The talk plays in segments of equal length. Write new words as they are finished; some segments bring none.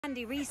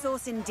Handy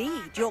resource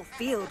indeed, your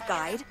field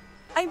guide.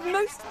 I'm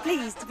most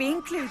pleased to be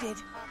included.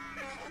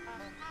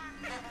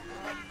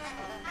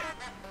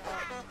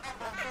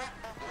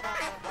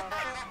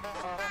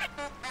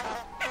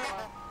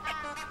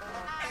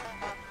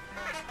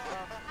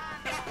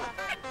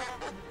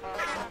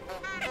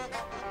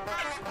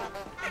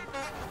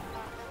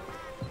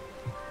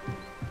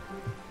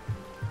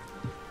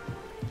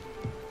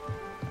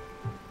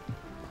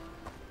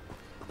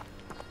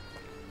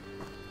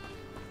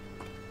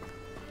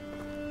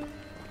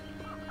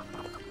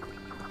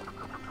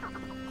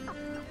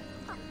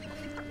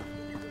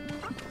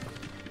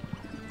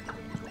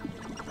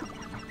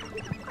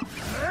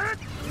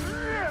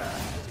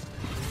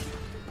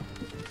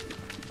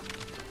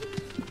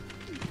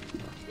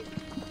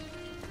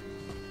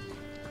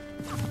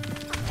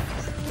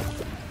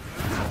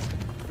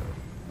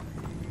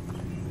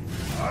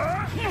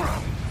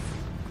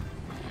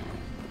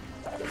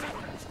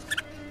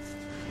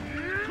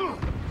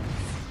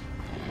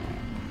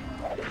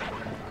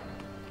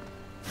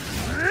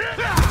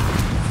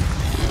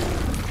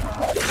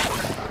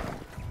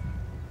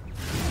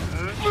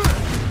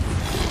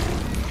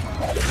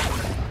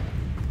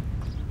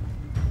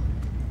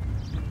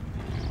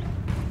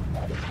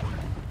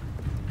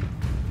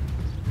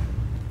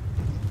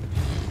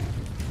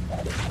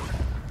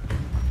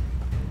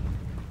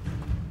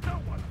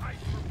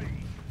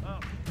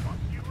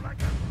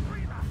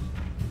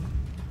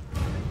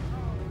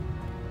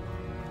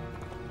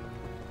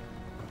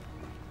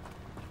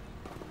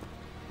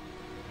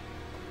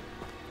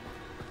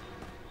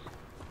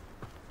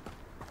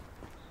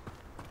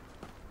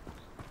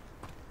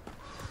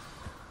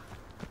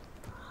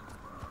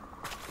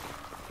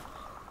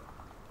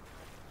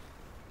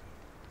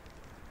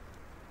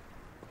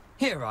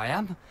 Here I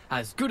am,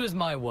 as good as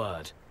my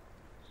word.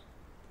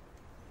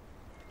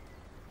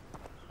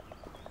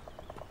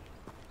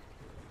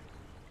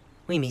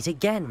 We meet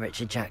again,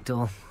 Richard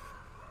Jackdaw.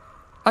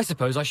 I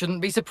suppose I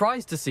shouldn't be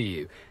surprised to see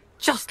you.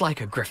 Just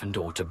like a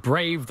Gryffindor to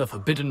brave the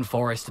Forbidden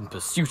Forest in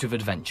pursuit of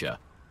adventure.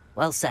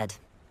 Well said.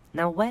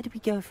 Now where do we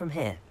go from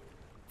here?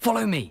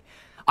 Follow me.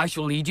 I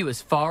shall lead you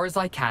as far as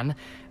I can,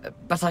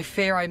 but I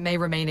fear I may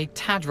remain a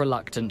tad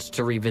reluctant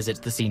to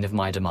revisit the scene of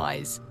my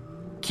demise.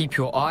 Keep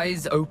your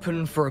eyes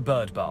open for a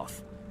bird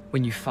bath.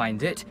 When you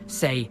find it,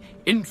 say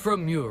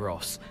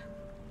Intramuros.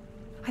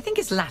 I think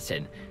it's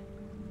Latin.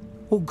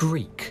 Or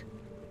Greek.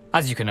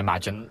 As you can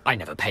imagine, I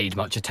never paid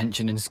much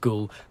attention in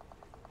school.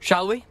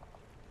 Shall we?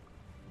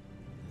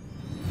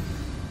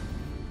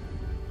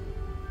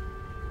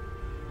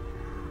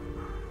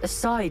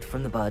 Aside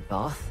from the bird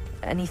bath,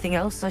 anything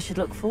else I should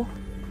look for?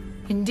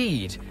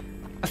 Indeed.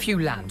 A few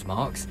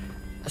landmarks.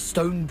 A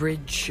stone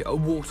bridge, a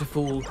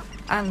waterfall,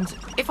 and,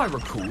 if I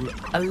recall,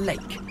 a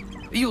lake.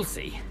 You'll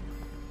see.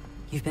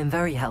 You've been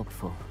very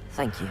helpful.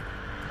 Thank you.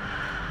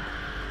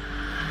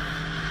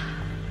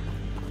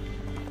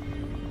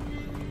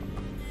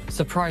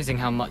 Surprising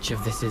how much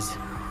of this is,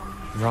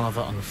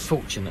 rather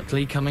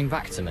unfortunately, coming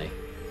back to me.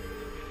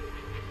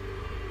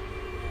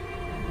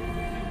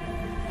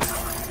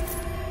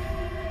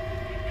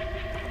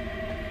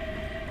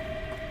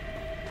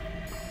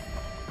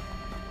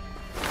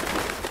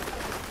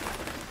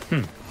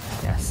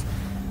 Yes.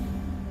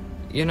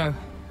 You know,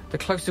 the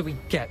closer we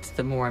get,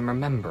 the more I'm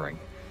remembering.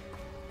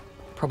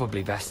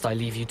 Probably best I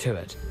leave you to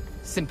it.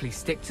 Simply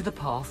stick to the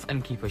path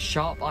and keep a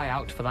sharp eye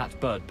out for that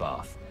bird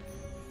bath.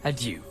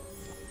 Adieu.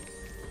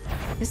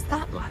 Is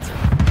that Latin?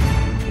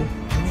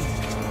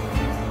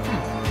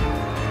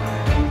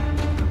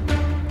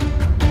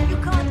 You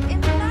can't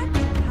imagine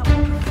how...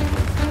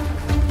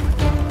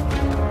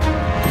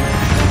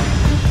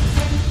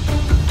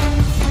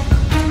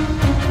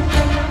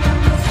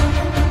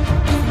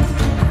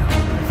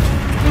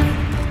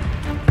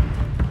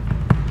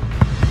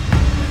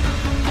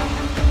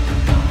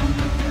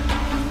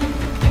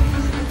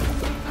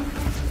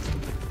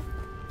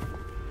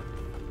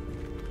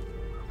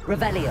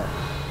 Revelio.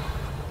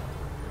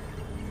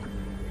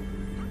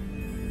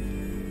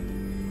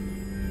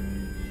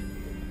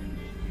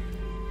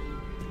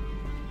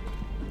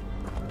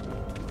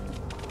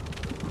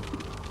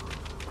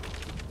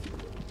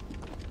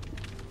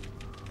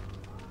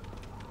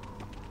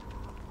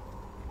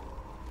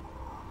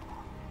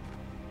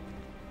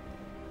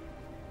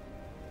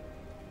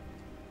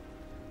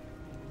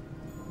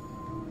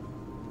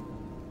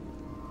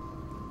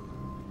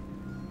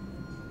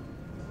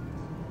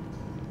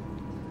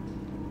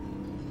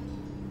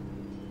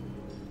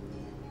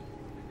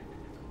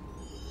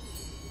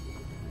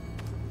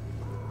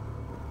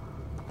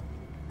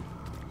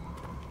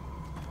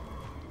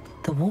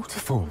 The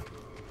waterfall.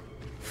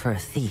 For a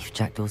thief,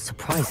 Jackdaw's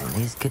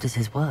surprisingly as good as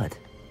his word.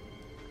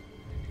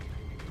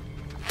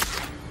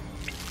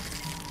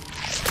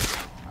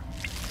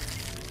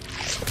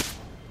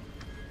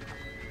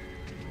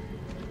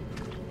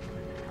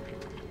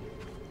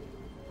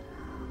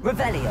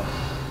 Revelio.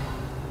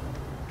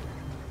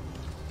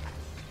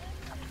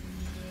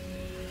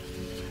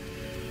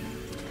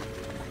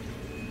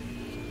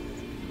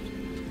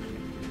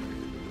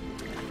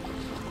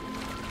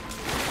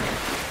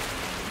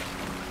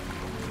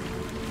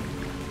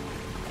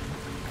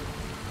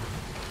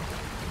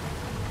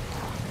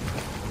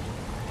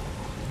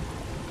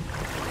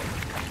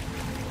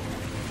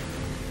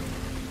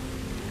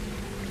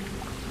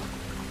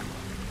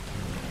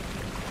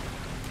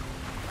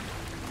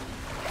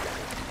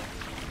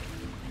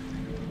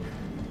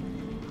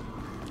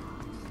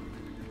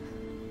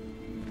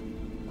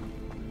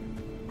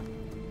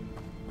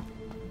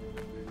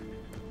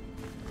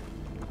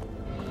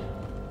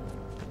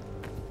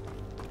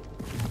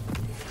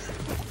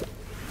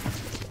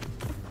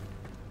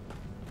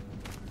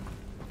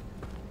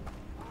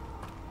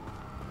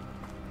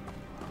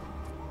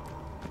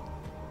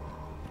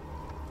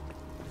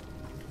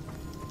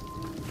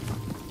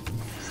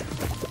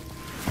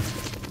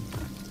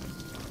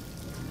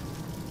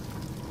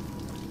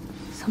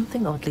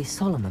 Something oddly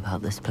solemn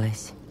about this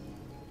place.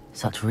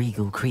 Such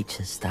regal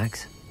creatures,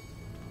 stags.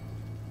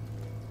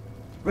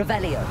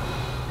 Revelio.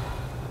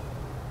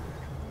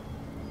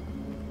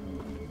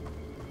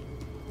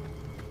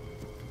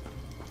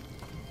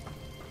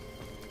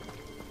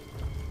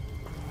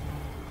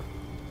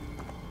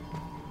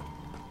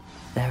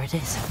 There it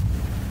is.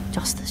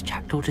 Just as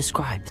Jackdaw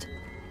described.